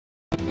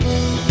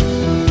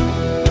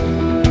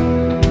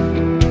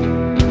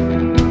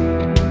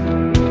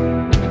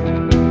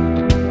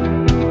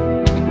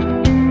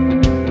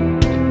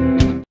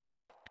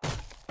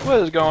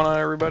What is going on,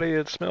 everybody?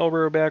 It's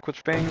Melbro back with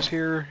Fangs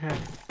here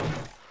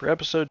for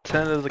episode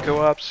 10 of the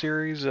co-op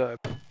series. I've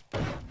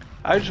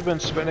just been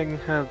spending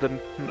the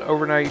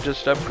overnight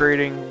just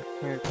upgrading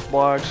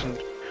blocks and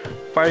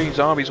fighting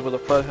zombies with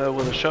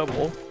a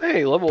shovel.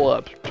 Hey, level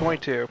up,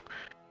 22.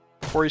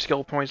 40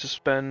 skill points to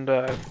spend.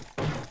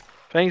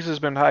 Fangs has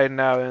been hiding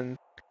out, and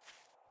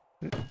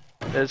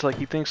it's like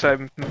he thinks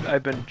I've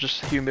been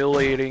just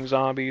humiliating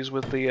zombies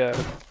with the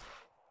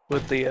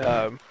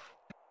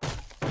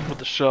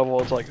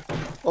shovel. It's like,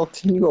 well,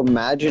 can you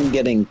imagine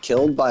getting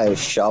killed by a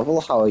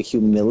shovel? How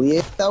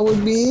humiliating that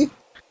would be?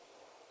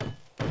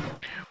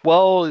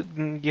 well,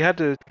 you have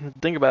to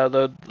think about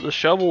it. The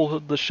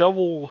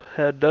shovel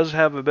head does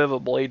have a bit of a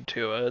blade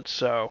to it,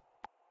 so.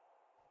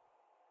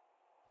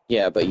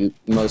 Yeah, but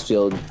most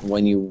people,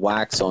 when you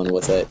whack someone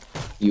with it,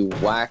 you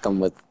whack them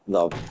with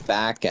the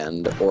back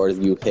end, or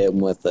you hit them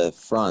with the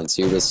front,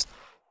 so you're just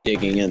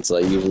digging in, so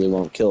it usually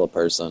won't kill a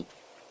person.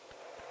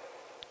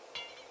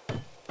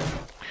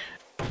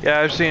 Yeah,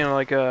 I've seen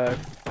like I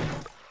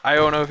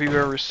don't know if you've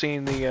ever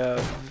seen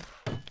the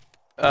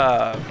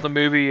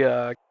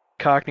movie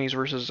Cockneys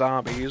versus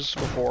Zombies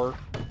before.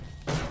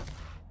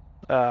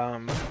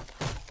 You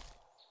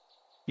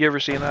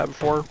ever seen that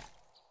before?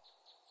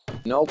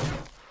 Nope.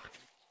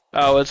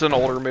 Oh, it's an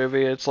older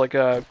movie. It's like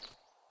me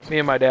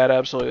and my dad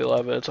absolutely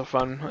love it. It's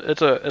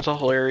a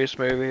hilarious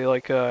movie.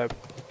 Like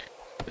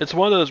it's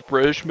one of those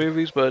British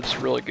movies, but it's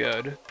really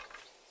good.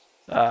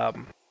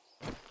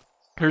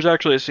 There's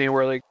actually a scene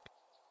where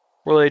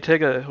they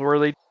take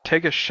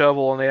a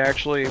shovel and they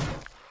actually,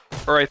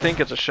 or I think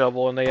it's a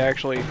shovel, and they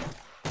actually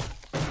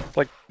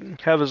like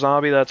have a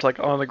zombie that's like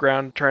on the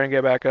ground trying to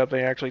get back up.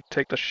 They actually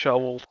take the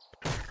shovel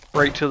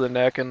right to the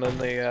neck, and then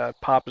they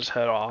pop his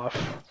head off.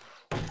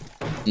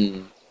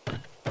 Mm.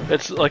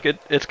 It's like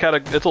it's a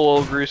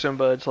little gruesome,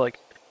 but it's like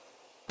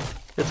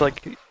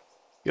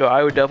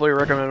I would definitely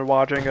recommend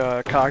watching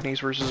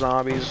Cockneys versus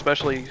Zombies,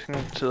 especially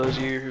to those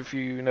of you if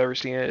you've never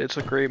seen it. It's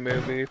a great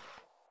movie.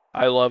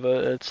 I love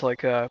it. It's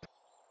like to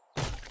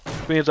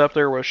me, it's up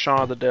there with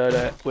Shaun of the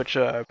Dead, which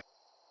I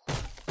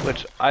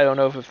don't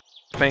know if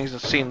Fangs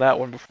has seen that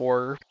one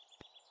before.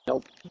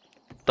 Nope. I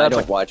That's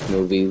don't watch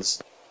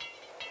movies.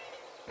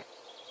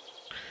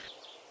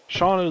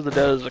 Shaun of the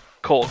Dead is a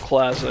cult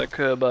classic,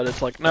 but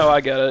it's like, no,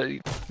 I get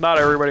it. Not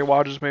everybody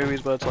watches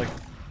movies, but it's like,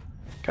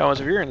 come on,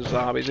 if you're into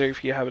zombies,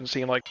 if you haven't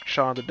seen like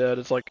Shaun of the Dead,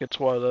 it's like it's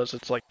one of those.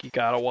 It's like you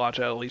gotta watch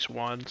it at least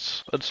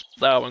once.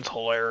 That one's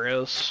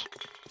hilarious.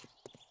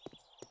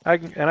 I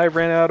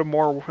ran out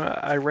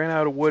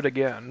of wood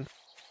again.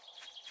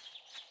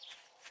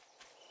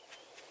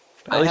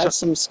 I have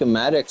some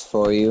schematics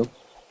for you.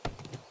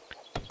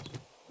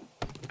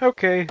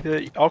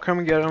 Okay, I'll come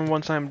and get them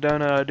once I'm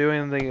done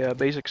doing the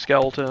basic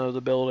skeleton of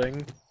the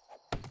building.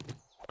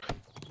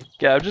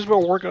 Yeah, I've just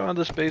been working on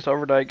this base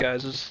overnight,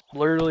 guys. It's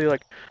literally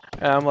like,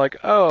 I'm like,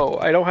 oh,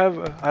 I don't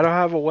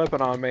have a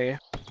weapon on me.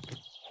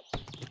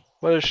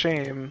 What a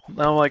shame. And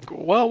I'm like,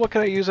 well, what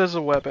can I use as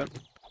a weapon?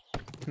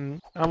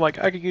 I'm like,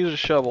 I could use a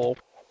shovel.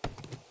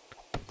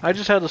 I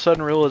just had the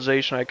sudden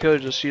realization I could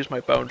have just used my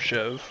bone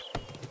shiv.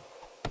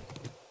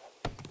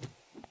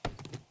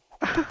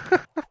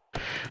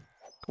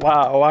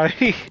 Wow,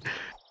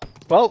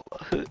 well...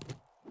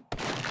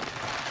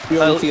 You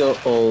don't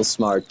feel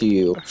smart, do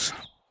you?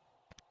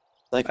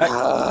 Like,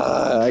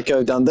 I could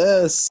have done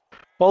this!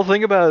 Well,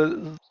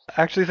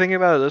 actually thinking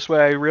about it this way,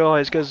 I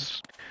realized,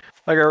 because,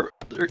 like,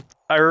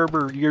 I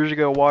remember years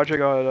ago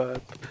watching on a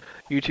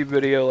YouTube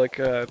video, like,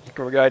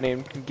 from a guy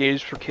named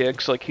Games for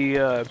Kicks, like,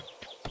 this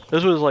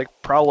was, like,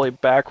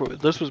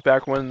 this was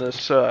back when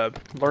this,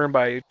 learn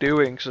by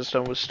doing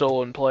system was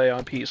still in play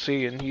on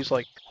PC, and he's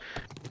like,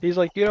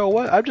 you know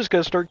what, I'm just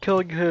gonna start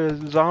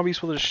killing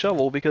zombies with a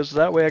shovel, because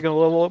that way I can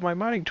level up my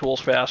mining tools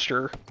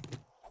faster.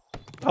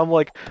 I'm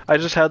like, I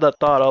just had that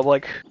thought, I'm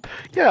like,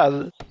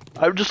 yeah,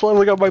 I'm just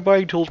leveling up my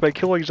mining tools by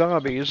killing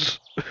zombies.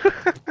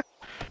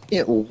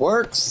 It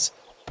works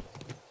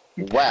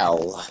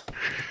well.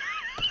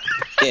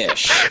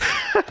 Ish.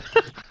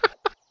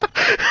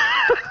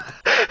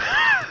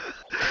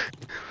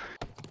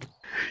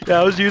 Yeah,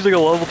 I was using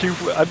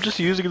I'm just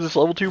using this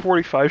level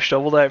 245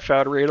 shovel that I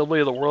found randomly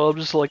in the world.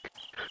 I'm just like,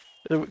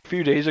 a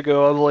few days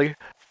ago,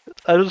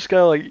 I just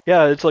kinda like,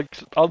 yeah, it's like,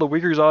 on the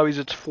weaker zombies,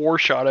 it's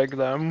four-shotting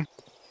them.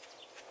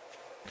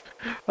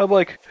 I'm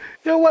like,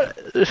 you know what,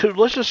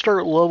 let's just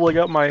start leveling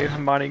up my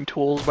mining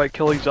tools by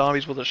killing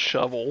zombies with a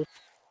shovel.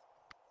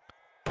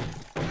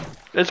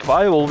 It's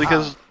viable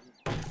because...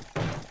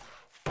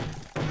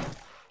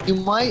 You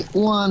might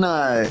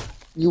wanna...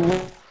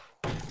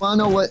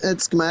 Wanna know what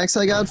schematics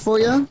I got for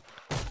you?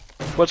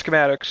 What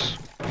schematics?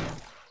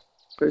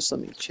 First,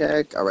 let me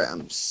check. Alright,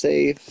 I'm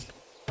safe.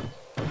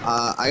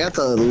 I got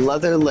the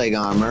leather leg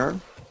armor,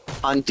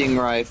 hunting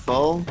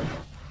rifle,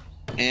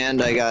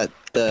 and I got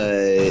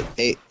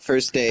the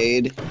first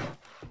aid.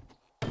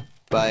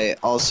 But I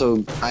also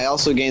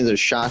gained the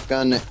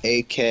shotgun,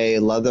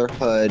 AK, leather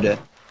hood,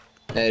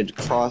 and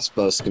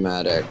crossbow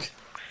schematic.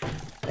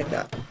 I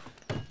got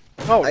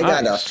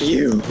a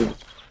few.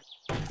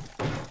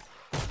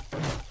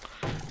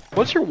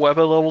 What's your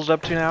weapon levels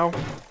up to now?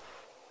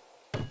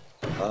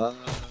 Uh,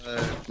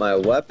 my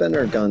weapon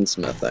or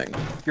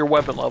gunsmithing? Your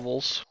weapon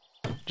levels.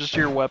 Just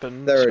your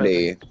weapon 30.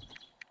 smithing.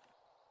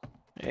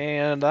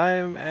 And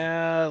I'm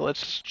at,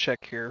 let's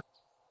check here.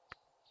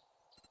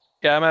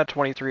 Yeah, I'm at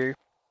 23.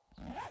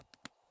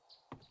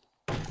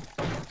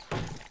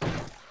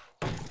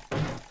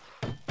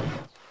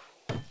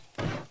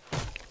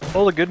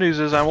 Well, the good news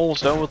is I'm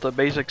almost done with the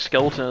basic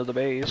skeleton of the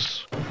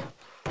base.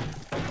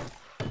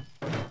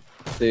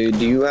 Do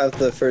you have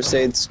the first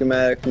aid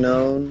schematic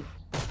known?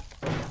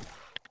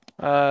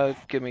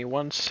 Give me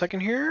 1 second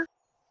here.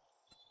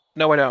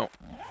 No, I don't.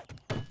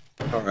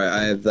 Alright,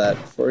 I have that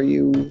for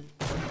you.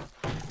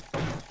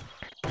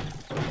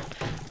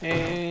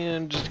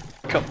 And just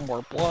a couple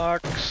more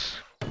blocks.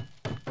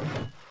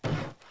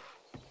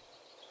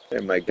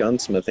 Okay, my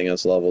gunsmithing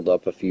has leveled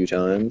up a few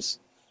times.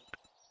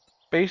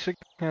 Basic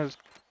has...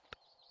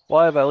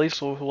 Well, I've at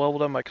least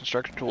leveled up my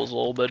construction tools a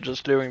little bit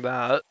just doing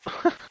that.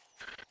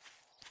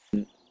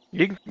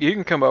 You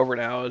can come over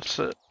now.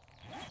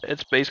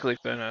 It's basically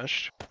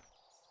finished.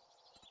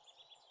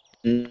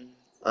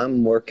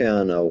 I'm working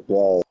on a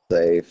wall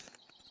safe.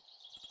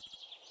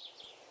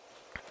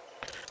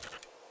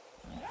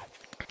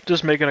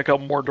 Just making a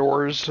couple more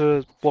doors.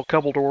 Well, a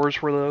couple doors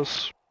for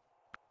this.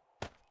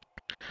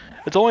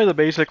 It's only the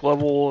basic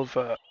level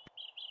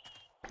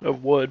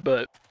of wood,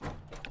 but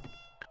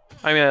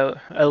I mean,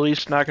 at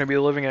least not going to be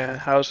living in a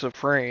house of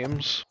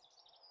frames.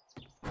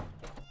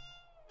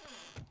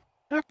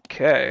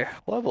 Okay,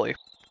 lovely.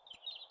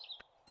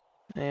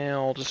 And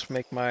I'll just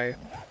make my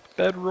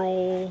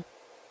bedroll.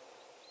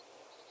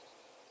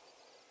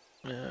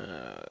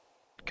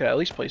 Okay, at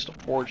least place the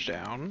forge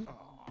down.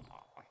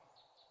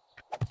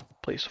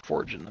 Place the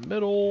forge in the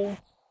middle.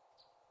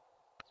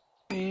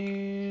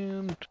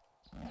 And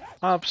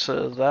opposite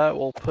of that,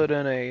 we'll put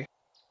in a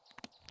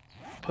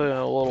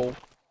little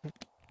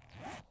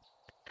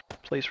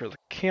place for the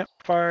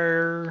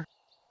campfire.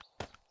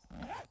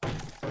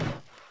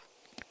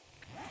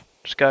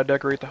 Just gotta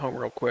decorate the home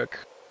real quick.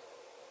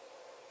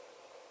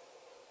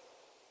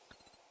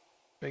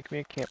 Make me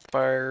a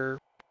campfire.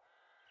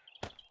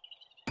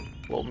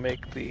 We'll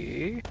make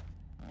the...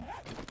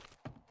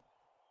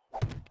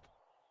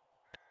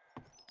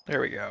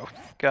 There we go.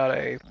 Got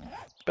a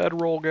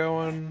bedroll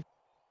going.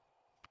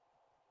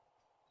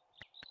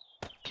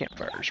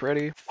 Campfire's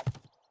ready.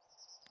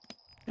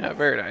 Yeah,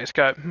 very nice.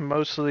 Got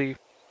most of the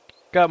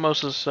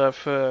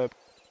stuff.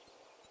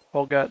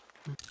 Well, got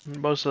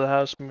most of the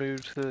house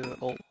moved to the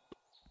old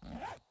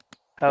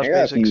house I got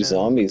a basics few in.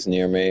 zombies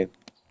near me.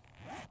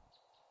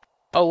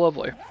 Oh,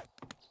 lovely.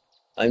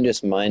 I'm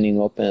just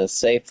mining open a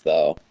safe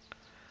though.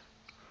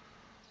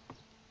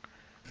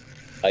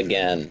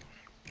 Again.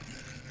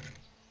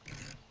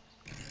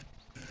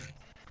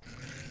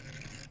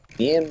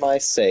 Me and my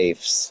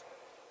safes.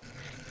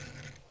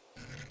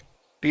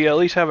 Do you at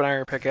least have an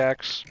iron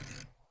pickaxe?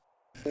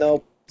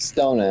 Nope,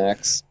 stone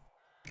axe.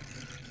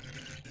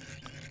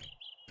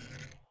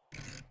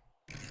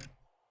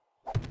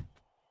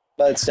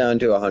 But it's down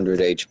to 100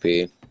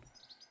 HP.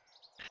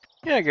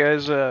 Yeah,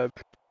 guys.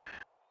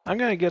 I'm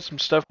gonna get some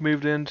stuff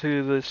moved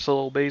into this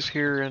little base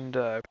here, and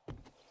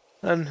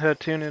then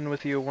tune in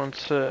with you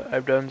once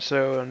I've done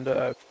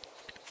so,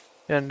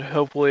 and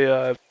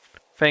hopefully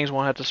Fangs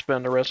won't have to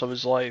spend the rest of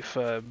his life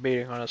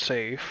beating on a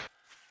safe.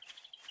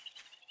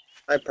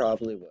 I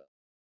probably will.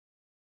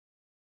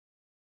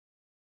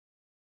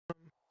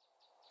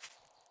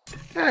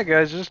 Yeah,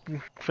 guys, just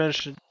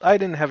finished. I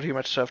didn't have too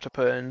much stuff to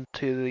put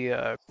into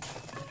the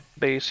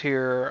base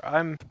here.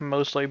 I'm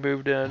mostly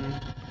moved in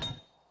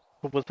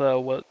with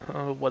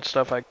what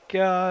stuff I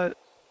got.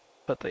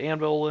 Put the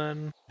anvil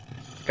in.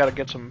 Got to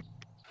get some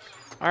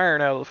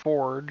iron out of the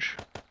forge.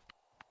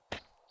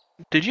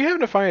 Did you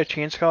happen to find a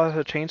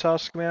chainsaw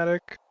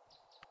schematic?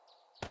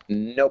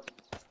 Nope.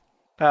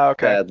 Oh,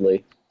 okay.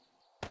 Badly.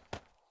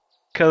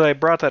 Because I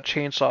brought that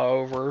chainsaw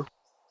over.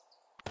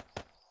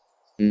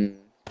 Hmm.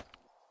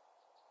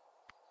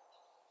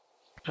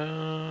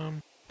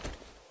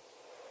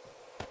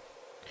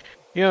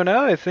 You know,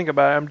 now that I think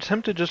about it, I'm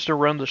tempted just to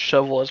run the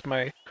shovel as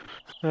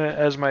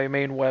my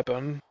main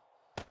weapon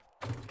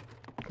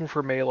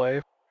for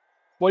melee.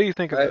 What do you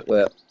think of Right, it?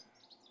 well.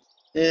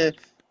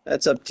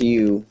 That's up to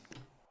you.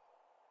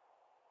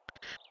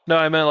 No,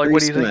 I meant like, Free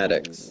what do you think?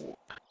 schematics.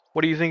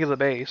 What do you think of the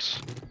base?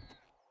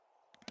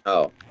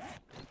 Oh.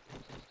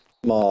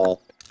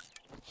 Small.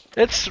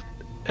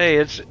 Hey,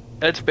 it's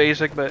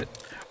basic, but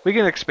we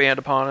can expand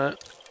upon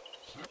it.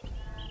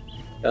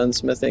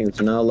 Gunsmithing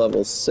is now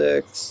level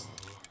 6.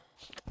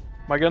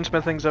 My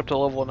gunsmithing's up to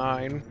level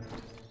 9.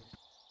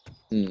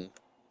 Hmm.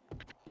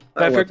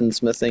 My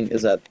weaponsmithing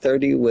is at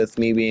 30 with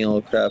me being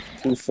able to craft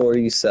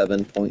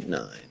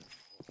 247.9.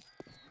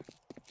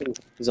 Ooh,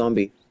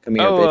 zombie. Come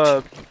here,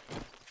 bitch.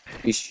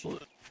 Yeesh.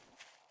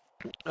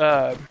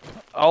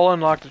 I'll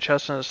unlock the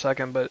chest in a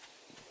second, but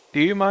do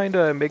you mind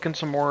making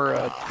some more,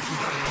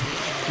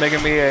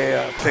 making me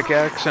a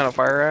pickaxe and a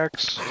fire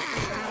axe?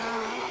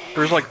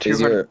 There's like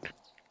 200.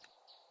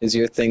 Is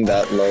your thing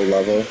that low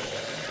level?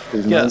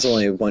 'Cause mine's Yes.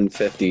 only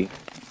 150.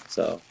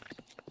 so.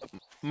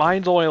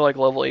 Mine's only like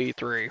level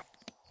 83.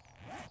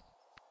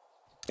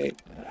 Okay,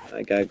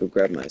 I gotta go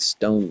grab my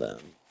stone then.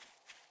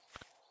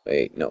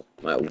 Wait, no,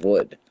 my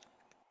wood.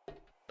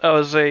 I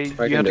was a I you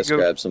can have to just go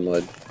grab some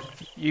wood.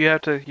 you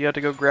have to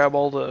go grab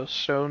all the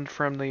stone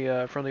from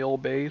the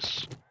old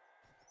base.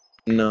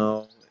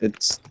 No,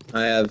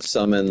 I have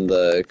some in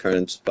the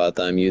current spot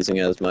that I'm using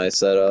as my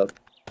setup.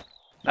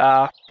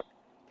 Ah.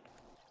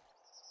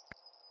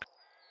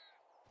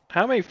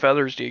 How many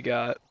feathers do you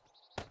got?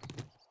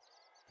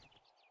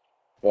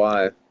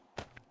 Why?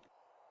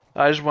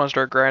 I just want to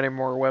start grinding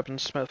more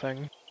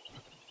weaponsmithing.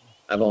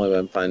 I've only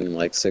been finding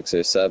like 6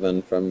 or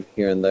 7 from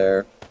here and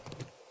there.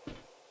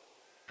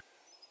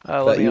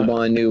 Let But me you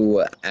want a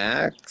new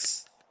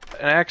axe?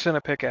 an axe and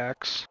a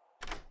pickaxe.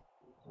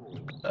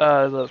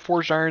 The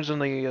forged iron's in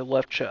the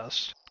left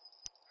chest.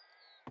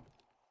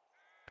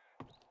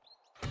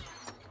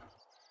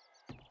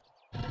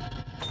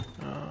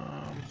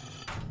 Um,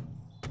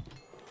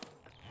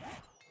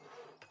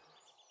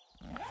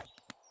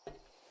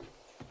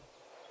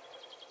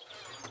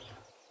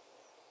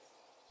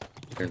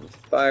 Iron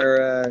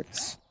fire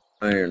axe,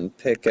 iron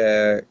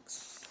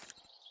pickaxe.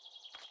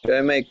 Should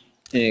I make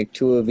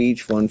 2 of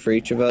each, 1 for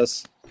each of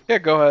us? yeah,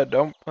 go ahead.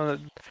 Don't.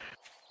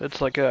 It's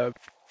like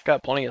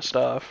got plenty of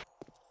stuff.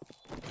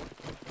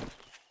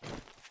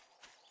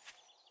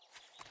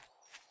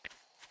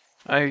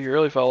 I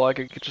really felt like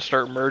I could just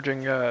start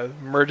merging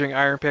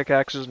iron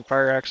pickaxes and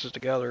fire axes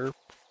together.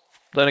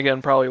 Then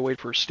again, probably wait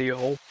for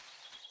steel.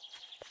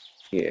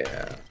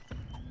 Yeah.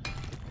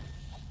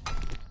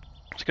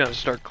 Just gonna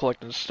start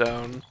collecting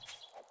stone.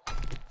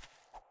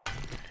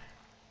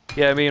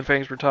 Yeah, me and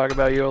Fangs were talking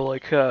about,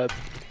 like,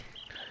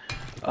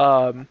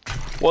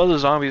 one of the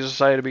zombies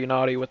decided to be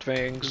naughty with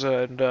Fangs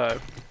and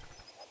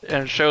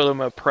show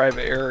them a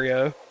private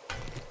area.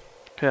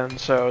 And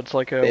so it's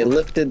like They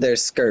lifted their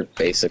skirt,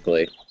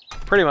 basically.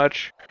 pretty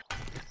much.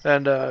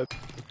 And I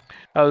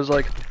was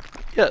like,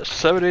 yes,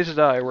 7 Days to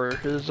Die, where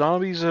the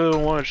zombies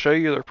want to show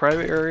you their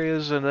private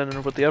areas, and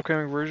then with the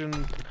upcoming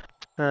version,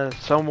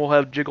 some will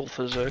have jiggle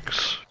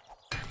physics.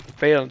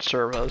 Fan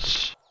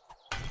service.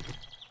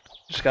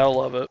 Just gotta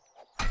love it.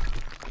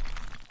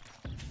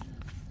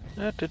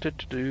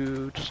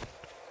 Just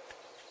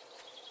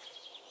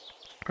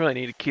really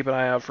need to keep an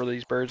eye out for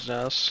these birds'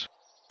 nests.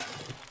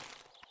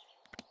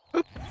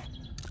 Oop.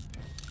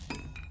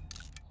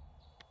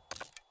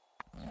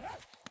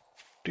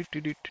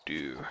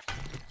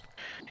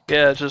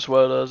 Yeah, it's just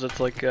what it is. It's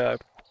like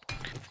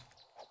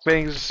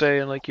Fangs is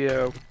saying, like,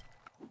 base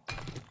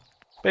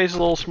is a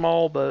little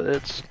small, but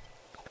it's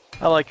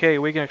I like, hey,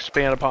 we can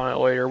expand upon it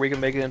later. We can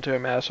make it into a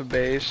massive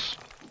base.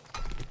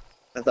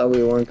 I thought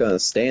we weren't going to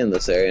stay in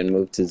this area and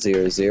move to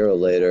 0-0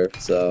 later,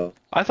 so...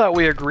 I thought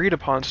we agreed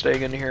upon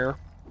staying in here.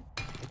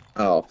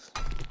 Oh.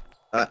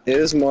 It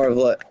is more of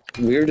like...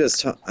 We were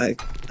just... I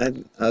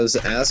was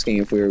asking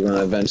if we were going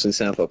to eventually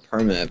set up a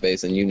permanent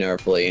base, and you never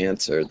fully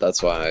answered.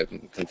 That's why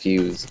I'm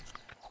confused.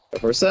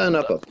 If we're setting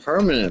up a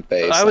permanent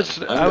base, I was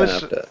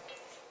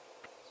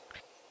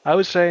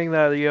saying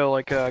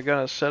that,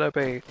 gonna set up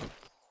a...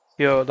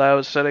 that I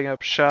was setting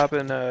up shop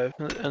in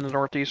the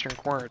northeastern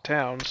corner of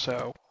town,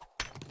 so...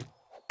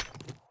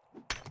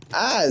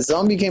 Ah, a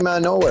zombie came out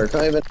of nowhere.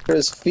 Can't even hear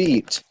his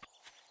feet.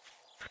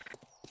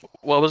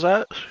 What was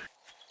that?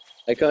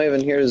 I can't even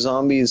hear the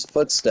zombie's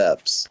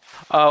footsteps.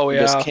 Oh, He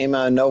yeah. just came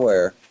out of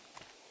nowhere.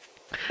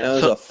 And it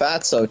was a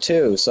fatso,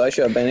 too, so I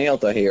should have been able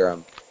to hear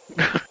him.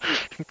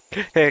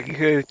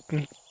 Hey,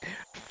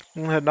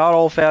 not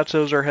all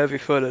fatsos are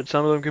heavy-footed.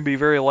 Some of them can be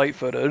very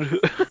light-footed.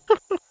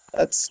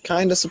 That's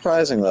kind of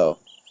surprising, though.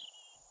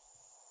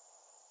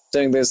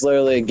 Saying there's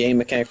literally a game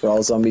mechanic for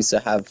all zombies to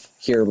have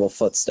hearable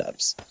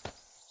footsteps.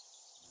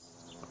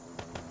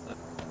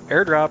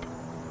 Airdrop.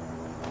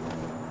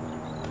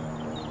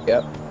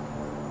 Yep.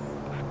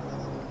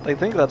 I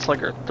think that's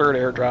like our 3rd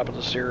airdrop of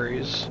the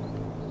series.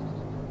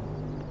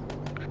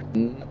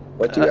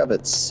 What do you have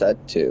it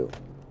set to?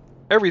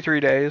 Every 3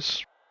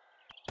 days.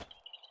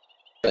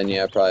 Then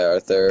yeah, probably our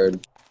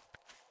 3rd.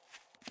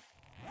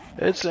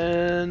 It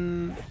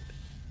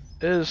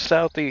is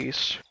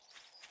southeast.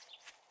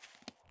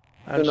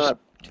 They're not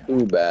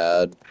too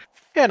bad.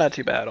 Yeah, not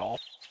too bad at all.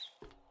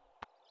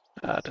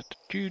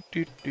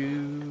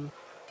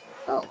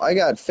 Oh, I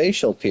got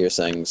facial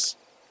piercings.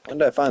 When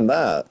did I find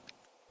that?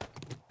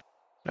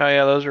 Oh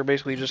yeah, those are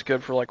basically just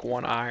good for like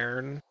 1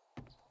 iron.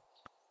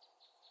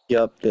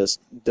 Yep,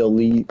 just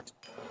delete.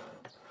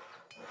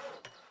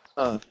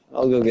 I'll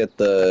go get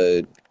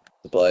the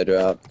supply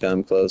drop.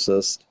 I'm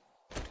closest.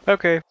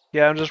 Okay,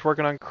 yeah, I'm just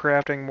working on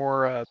crafting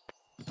more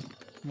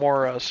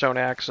stone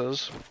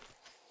axes.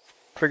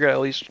 Figure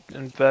at least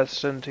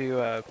invest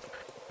into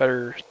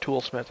better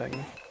toolsmithing.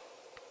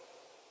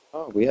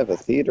 Oh, we have a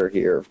theater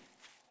here.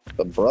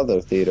 The Brother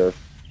Theater.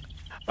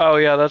 Oh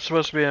yeah, that's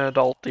supposed to be an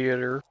adult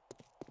theater.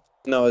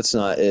 No, it's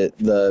not.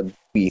 The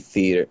B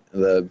theater,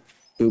 the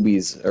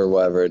boobies or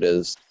whatever it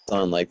is,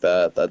 something like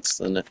that. That's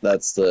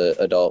the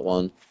adult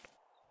one.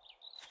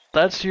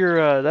 That's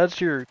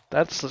the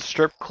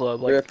strip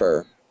club. Like,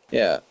 Ripper.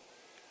 Yeah.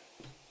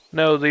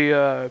 No,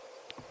 the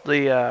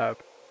the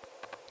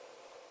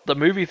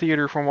movie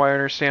theater, from what I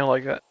understand,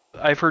 like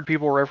I've heard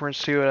people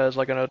reference to it as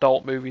like an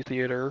adult movie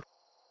theater.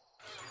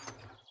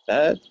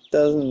 That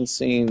doesn't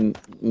seem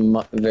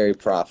very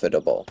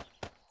profitable.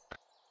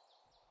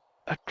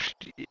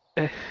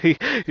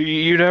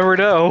 You never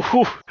know.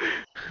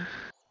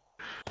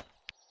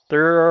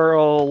 There are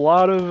a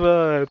lot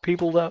of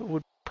people that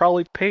would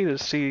probably pay to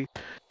see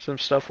some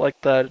stuff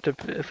like that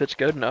if it's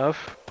good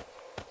enough.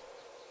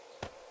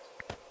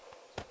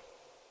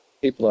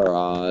 People are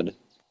odd,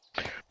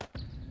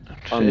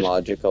 It's,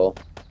 unlogical.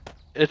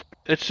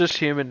 it's just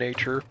human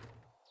nature.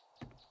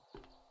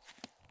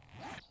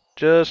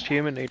 Just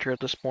human nature at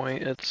this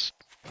point. It's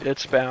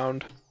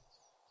bound.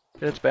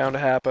 It's bound to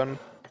happen.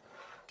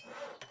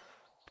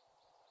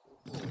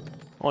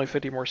 Only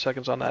 50 more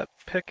seconds on that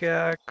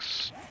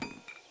pickaxe.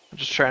 I'm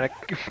just trying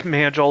to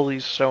manage all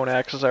these stone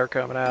axes that are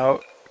coming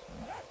out.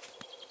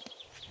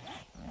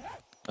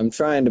 I'm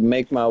trying to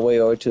make my way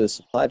over to the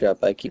supply drop,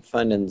 but I keep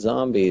finding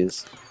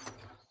zombies.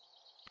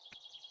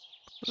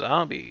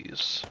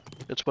 Zombies.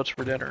 It's what's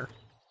for dinner.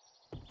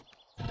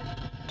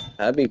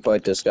 That'd be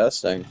quite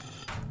disgusting.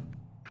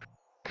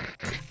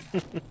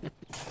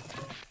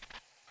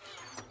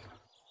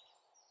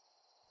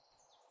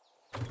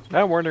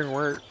 Now I'm wondering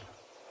where...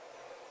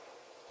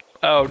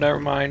 Oh, never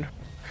mind.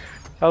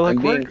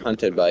 I'm being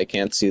hunted, but I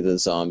can't see the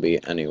zombie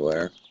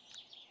anywhere.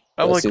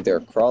 So it's either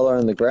a crawler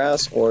in the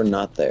grass or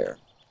not there.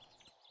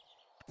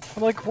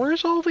 I'm like,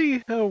 where's all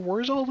the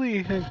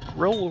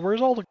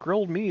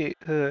grilled meat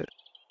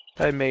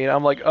I made?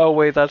 I'm like, oh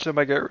wait, that's in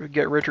my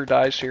Get Rich or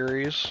Die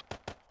series.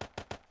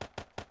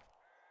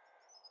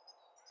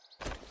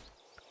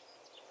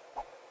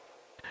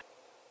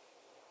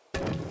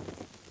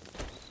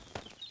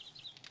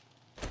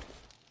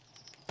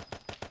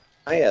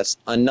 Ah yes,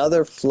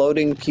 another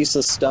floating piece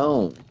of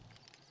stone.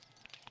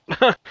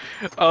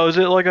 Oh, is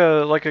it like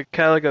a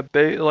kind of like a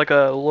big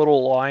a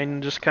little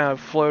line just kind of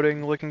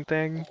floating looking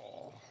thing?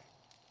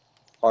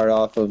 Part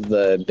off of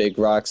the big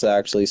rocks that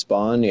actually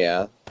spawn,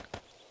 yeah.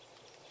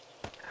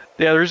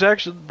 Yeah,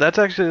 that's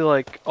actually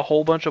like a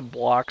whole bunch of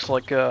blocks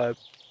like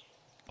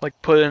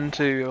put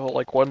into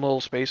like one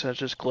little space and it's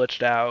just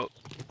glitched out.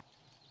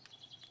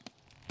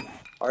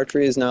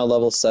 Archery is now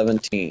level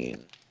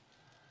 17.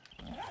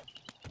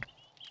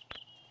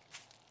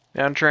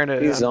 Yeah, I'm trying to.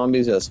 These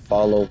zombies just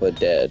fall over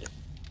dead.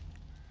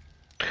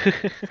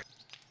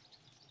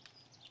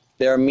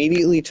 They're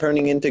immediately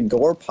turning into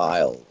gore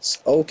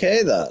piles.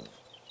 Okay then.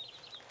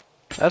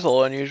 That's a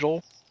little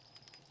unusual.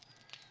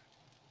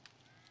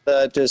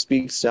 That just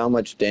speaks to how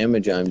much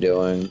damage I'm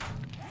doing.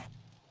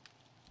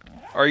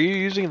 Are you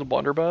using the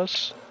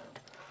blunderbuss?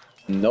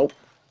 Nope.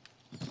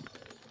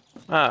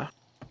 Ah.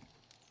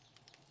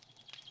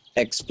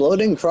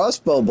 Exploding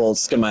crossbow bolt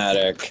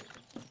schematic.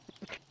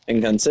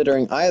 And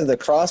considering I have the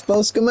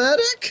crossbow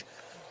schematic,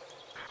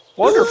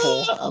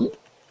 Wonderful.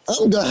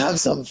 I'm gonna have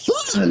some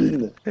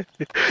fun.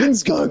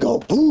 Things gonna go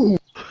boom.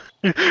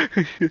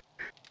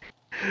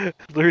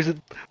 There's a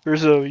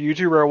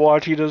YouTuber I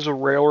watch. He does a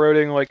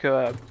railroading like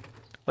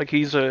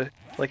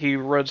he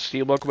runs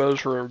steam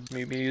locomotives for a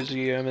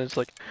museum. And it's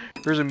like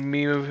there's a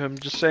meme of him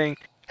just saying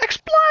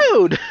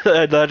 "explode,"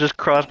 and that just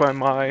crossed my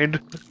mind.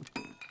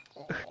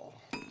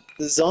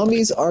 The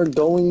zombies are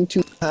going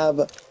to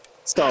have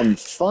some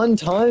fun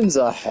times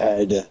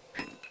ahead.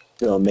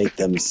 Gonna make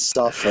them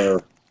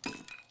suffer.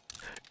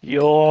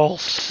 You'll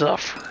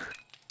suffer.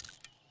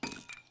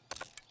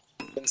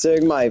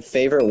 Considering my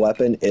favorite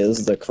weapon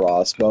is the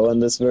crossbow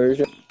in this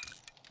version,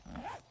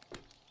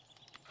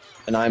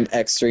 and I'm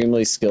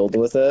extremely skilled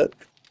with it.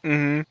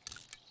 Mm-hmm.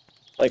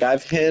 Like,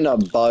 I've hit a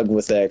bug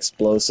with the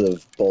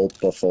explosive bolt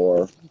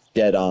before.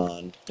 Dead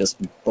on. Just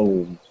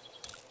boom.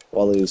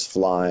 While he was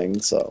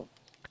flying, so.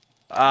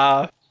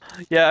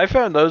 Yeah, I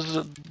found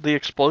the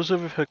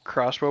explosive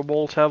crossbow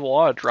bolts have a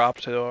lot of drop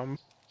to them.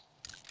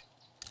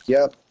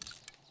 Yep.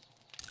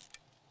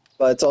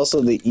 But it's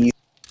also the easy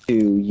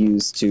to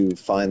use to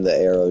find the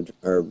arrow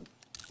or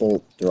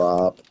bolt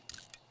drop.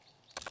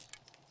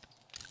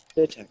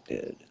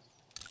 Detected.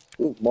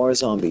 Ooh, more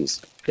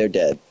zombies. They're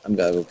dead. I'm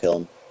gonna go kill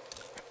them.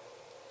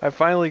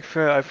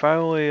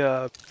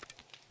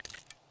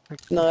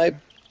 Snipe.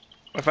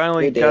 I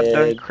finally You're got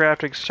done dead.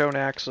 crafting stone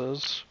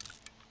axes.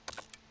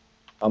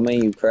 How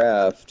many you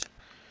craft?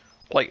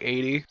 Like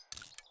 80.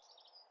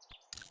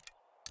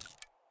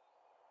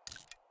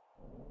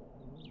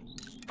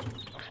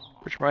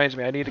 Which reminds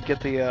me, I need to get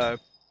the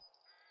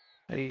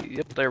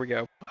yep, there we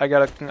go. I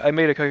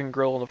made a cooking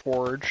grill in the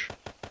forge.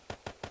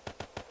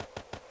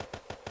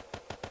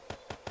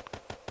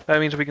 That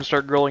means we can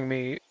start grilling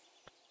meat.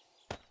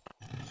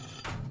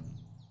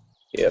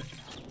 Yep.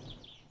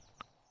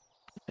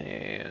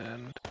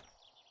 And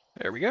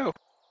there we go.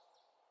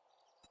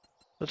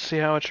 Let's see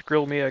how much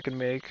grilled meat I can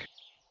make.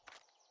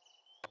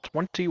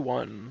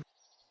 21.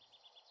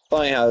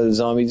 Funny how the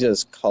zombies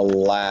just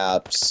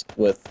collapse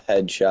with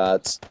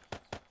headshots.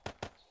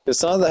 Because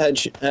some of the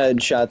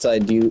headshots I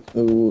do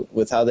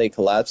with how they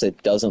collapse,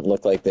 it doesn't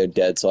look like they're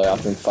dead, so I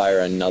often fire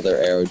another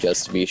arrow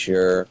just to be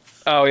sure.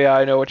 Oh yeah,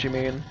 I know what you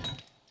mean.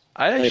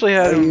 I Like, actually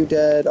had are you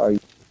dead? Are you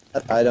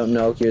dead? I don't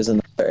know. Here's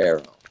another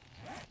arrow.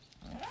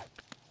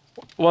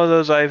 one of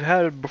those I've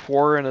had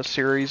before in a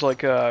series,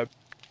 like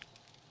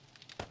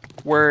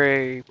where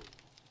a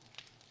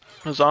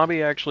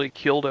zombie actually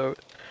killed a.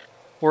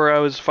 Where I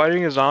was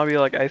fighting a zombie,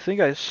 like I think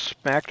I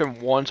smacked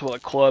him once with a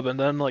club, and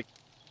then like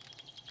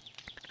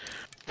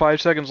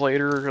 5 seconds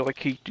later, like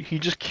he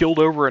just killed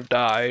over and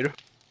died.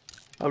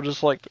 I'm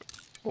just like,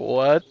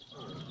 what?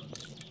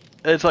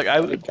 It's like I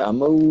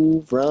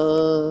move,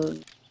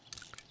 run.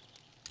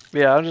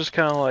 yeah, I'm just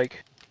kind of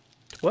like,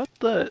 what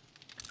the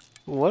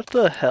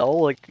hell?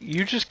 Like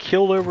you just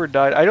killed over and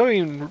died. I don't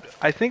even.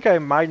 I think I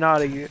might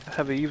not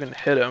have even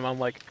hit him. I'm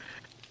like,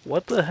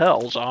 what the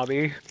hell,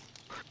 zombie?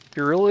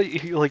 You really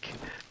like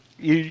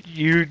you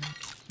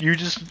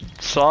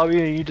just saw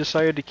me and you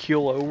decided to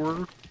keel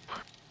over?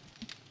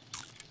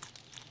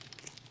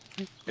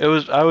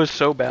 I was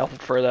so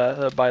baffled for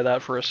that by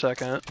that for a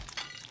second.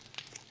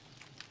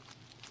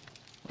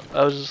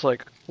 I was just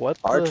like, what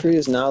the? Archery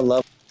is now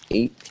level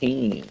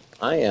 18.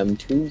 I am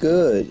too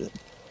good.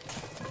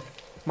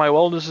 My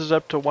wellness is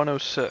up to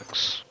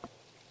 106.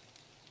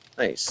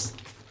 Nice.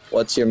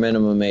 What's your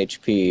minimum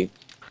HP?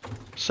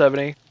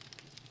 70.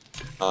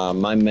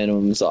 My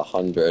minimum's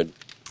 100.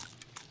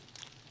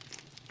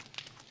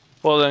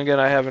 Well, then again,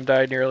 I haven't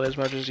died nearly as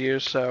much as you,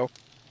 so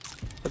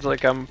it's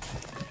like I'm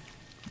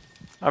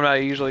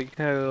not usually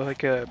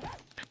like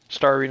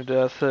starving to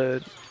death.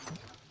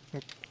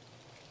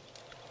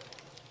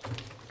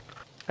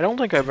 I don't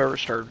think I've ever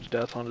starved to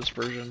death on this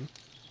version.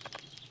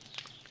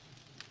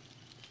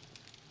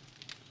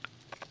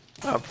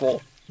 I'm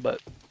full,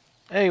 but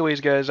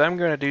anyways, guys, I'm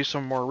gonna do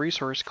some more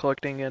resource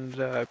collecting,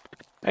 and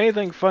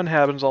anything fun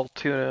happens, I'll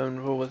tune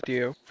in with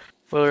you,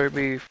 whether it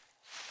be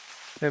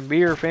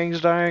me or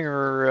Fangs dying,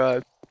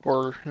 or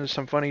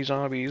some funny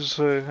zombies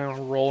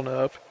rolling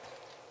up.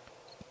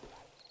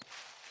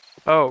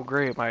 Oh,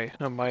 great! My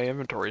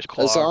inventory's A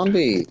clogged.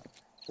 zombie.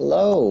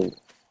 Hello.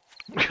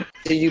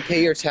 Did you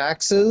pay your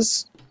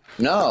taxes?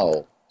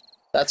 No.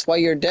 That's why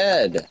you're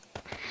dead.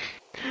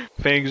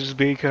 Fangs is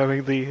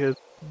becoming the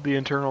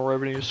Internal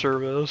Revenue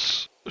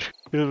Service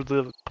of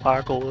the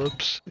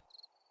apocalypse.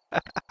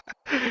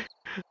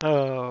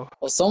 Oh.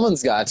 Well,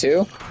 someone's got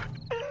to.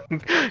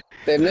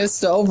 They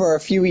missed over a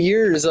few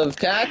years of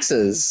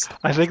taxes.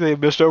 I think they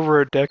missed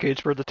over a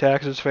decade's worth of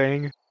taxes,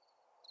 Fang.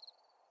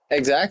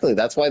 Exactly.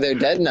 That's why they're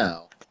dead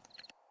now.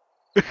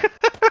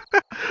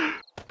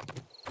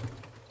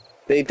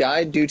 They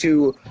died due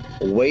to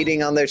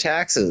waiting on their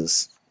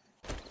taxes.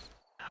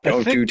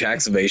 Don't do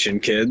tax evasion,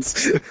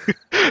 kids.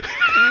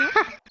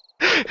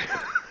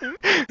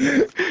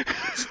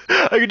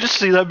 I could just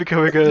see that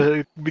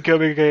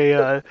becoming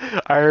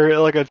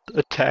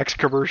a tax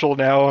commercial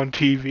now on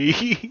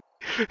TV.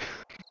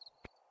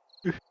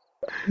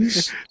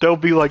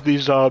 Don't be like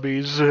these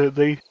zombies.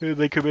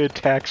 They commit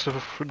tax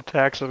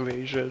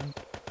evasion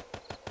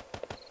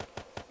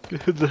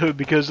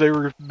because they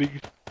were.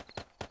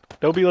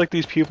 Don't be like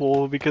these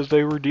people because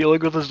they were dealing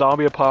with a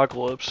zombie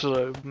apocalypse,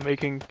 and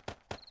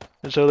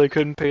so they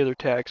couldn't pay their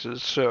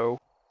taxes. So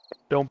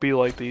don't be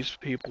like these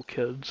people,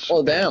 kids.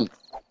 Oh damn!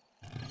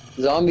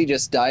 Zombie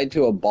just died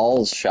to a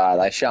balls shot.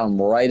 I shot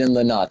him right in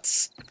the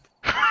nuts.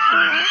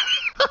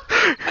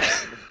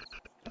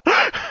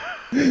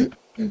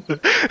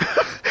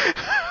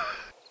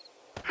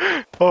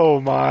 Oh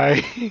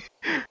my!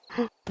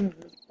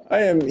 I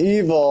am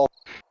evil.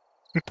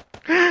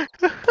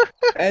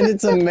 And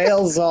it's a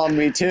male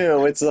zombie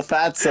too. It's the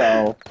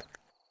fatso.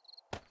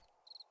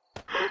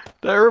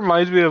 That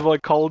reminds me of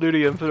like Call of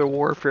Duty Infinite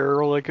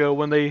Warfare, like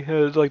when they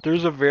like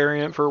there's a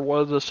variant for one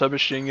of the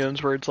submachine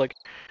guns where it's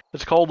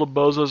called the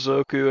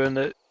Bozozoku, and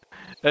it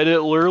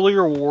literally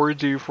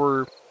rewards you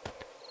for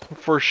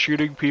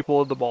shooting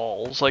people in the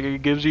balls. Like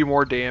it gives you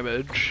more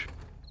damage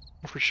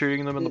for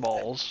shooting them in the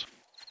balls.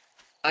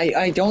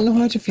 I don't know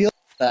how to feel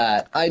about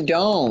that. I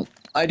don't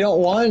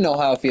want to know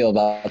how I feel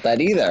about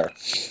that either.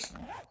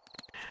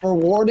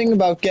 Rewarding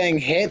about getting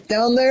hit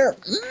down there?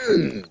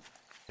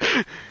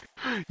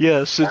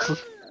 Yes,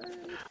 it's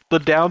the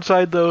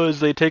downside though is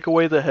they take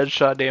away the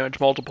headshot damage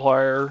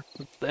multiplier,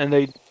 and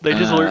they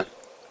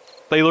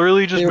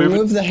literally just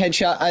remove the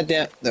headshot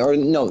or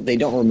no, they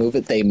don't remove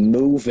it. They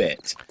move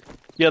it.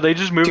 Yeah, they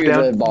just move to it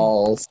down the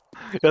balls.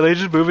 Yeah, they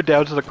just move it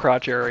down to the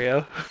crotch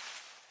area.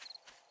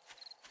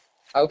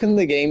 How can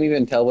the game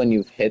even tell when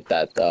you've hit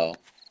that though?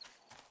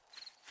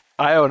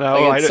 I don't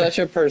know. Like, it's such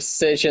a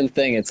precision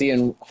thing. It's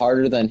even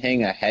harder than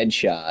hitting a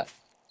headshot.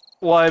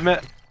 Well,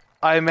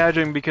 I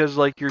imagine because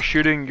like you're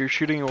shooting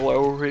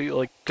low,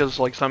 like because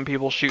like some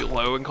people shoot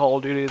low in Call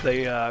of Duty,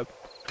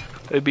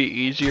 it'd be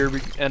easier,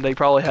 and they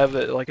probably have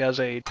it like as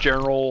a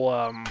general,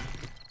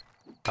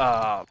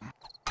 kind of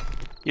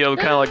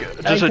like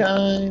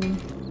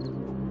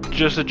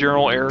just a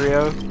general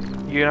area,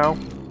 you know.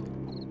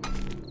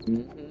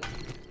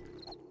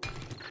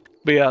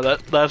 But yeah,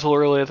 that's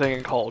literally a thing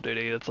in Call of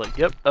Duty. It's like,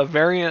 yep, a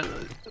variant,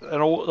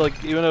 and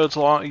like even though it's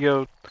long,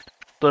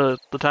 the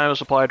time of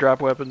supply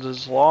drop weapons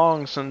is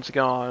long since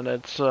gone.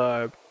 They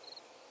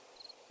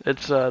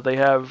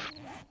have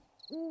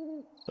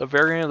a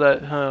variant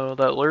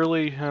that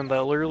literally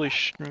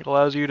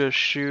allows you to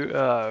shoot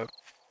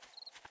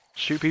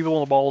people in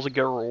the balls and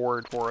get a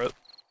reward for it.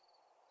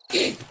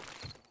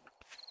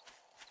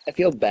 I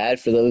feel bad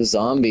for those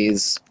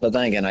zombies, but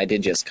then again, I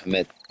did just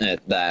commit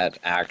that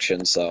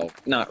action, so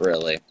not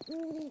really.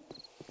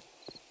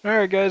 All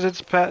right, guys,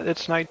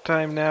 it's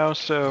nighttime now,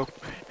 so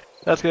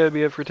that's gonna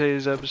be it for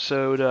today's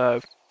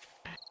episode.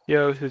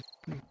 Yo,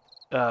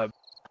 uh,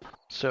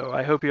 so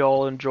I hope you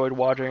all enjoyed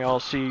watching. I'll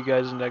see you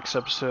guys in the next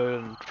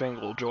episode, and Fang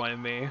will join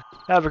me.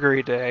 Have a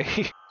great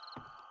day.